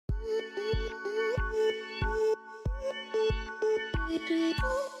So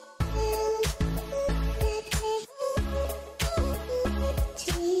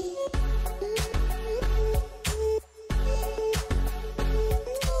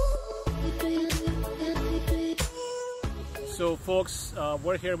folks,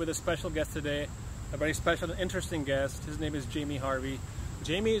 we're here with a special guest today, a very special and interesting guest. His name is Jayme Harvey.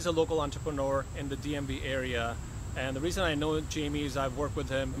 Jayme is a local entrepreneur in the DMV area, and the reason I know Jayme is I've worked with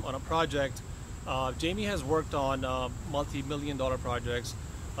him on a project. Jayme has worked on multi-million-dollar projects,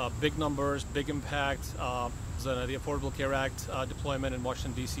 big numbers, big impact. The Affordable Care Act deployment in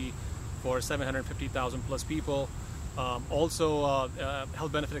Washington D.C. for 750,000 plus people. Also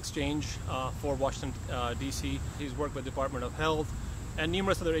health benefit exchange for Washington D.C. He's worked with Department of Health and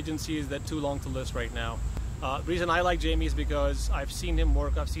numerous other agencies that too long to list right now. The reason I like Jayme is because I've seen him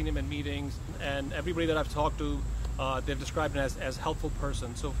work, I've seen him in meetings, and everybody that I've talked to, they've described him as helpful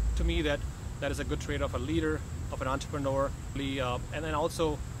person. So to me that is a good trait of a leader, of an entrepreneur. And then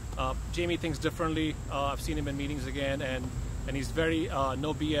also Jayme thinks differently. I've seen him in meetings again, and he's very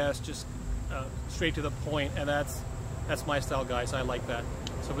no BS, just straight to the point, and that's my style, guys. I like that.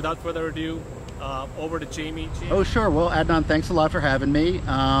 So without further ado, over to Jayme. Oh, sure. Well, Adnan, thanks a lot for having me.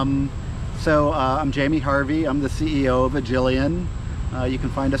 I'm Jayme Harvey. I'm the CEO of Agilion. You can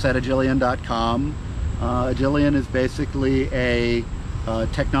find us at agilion.com. Agilion is basically a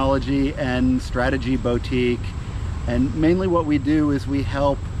technology and strategy boutique. And mainly what we do is we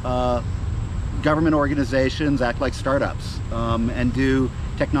help government organizations act like startups and do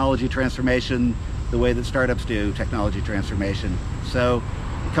technology transformation the way that startups do technology transformation. So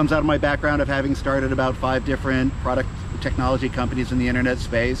it comes out of my background of having started about 5 different product technology companies in the internet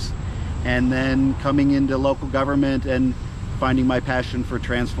space, and then coming into local government and finding my passion for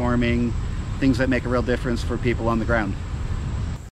transforming things that make a real difference for people on the ground.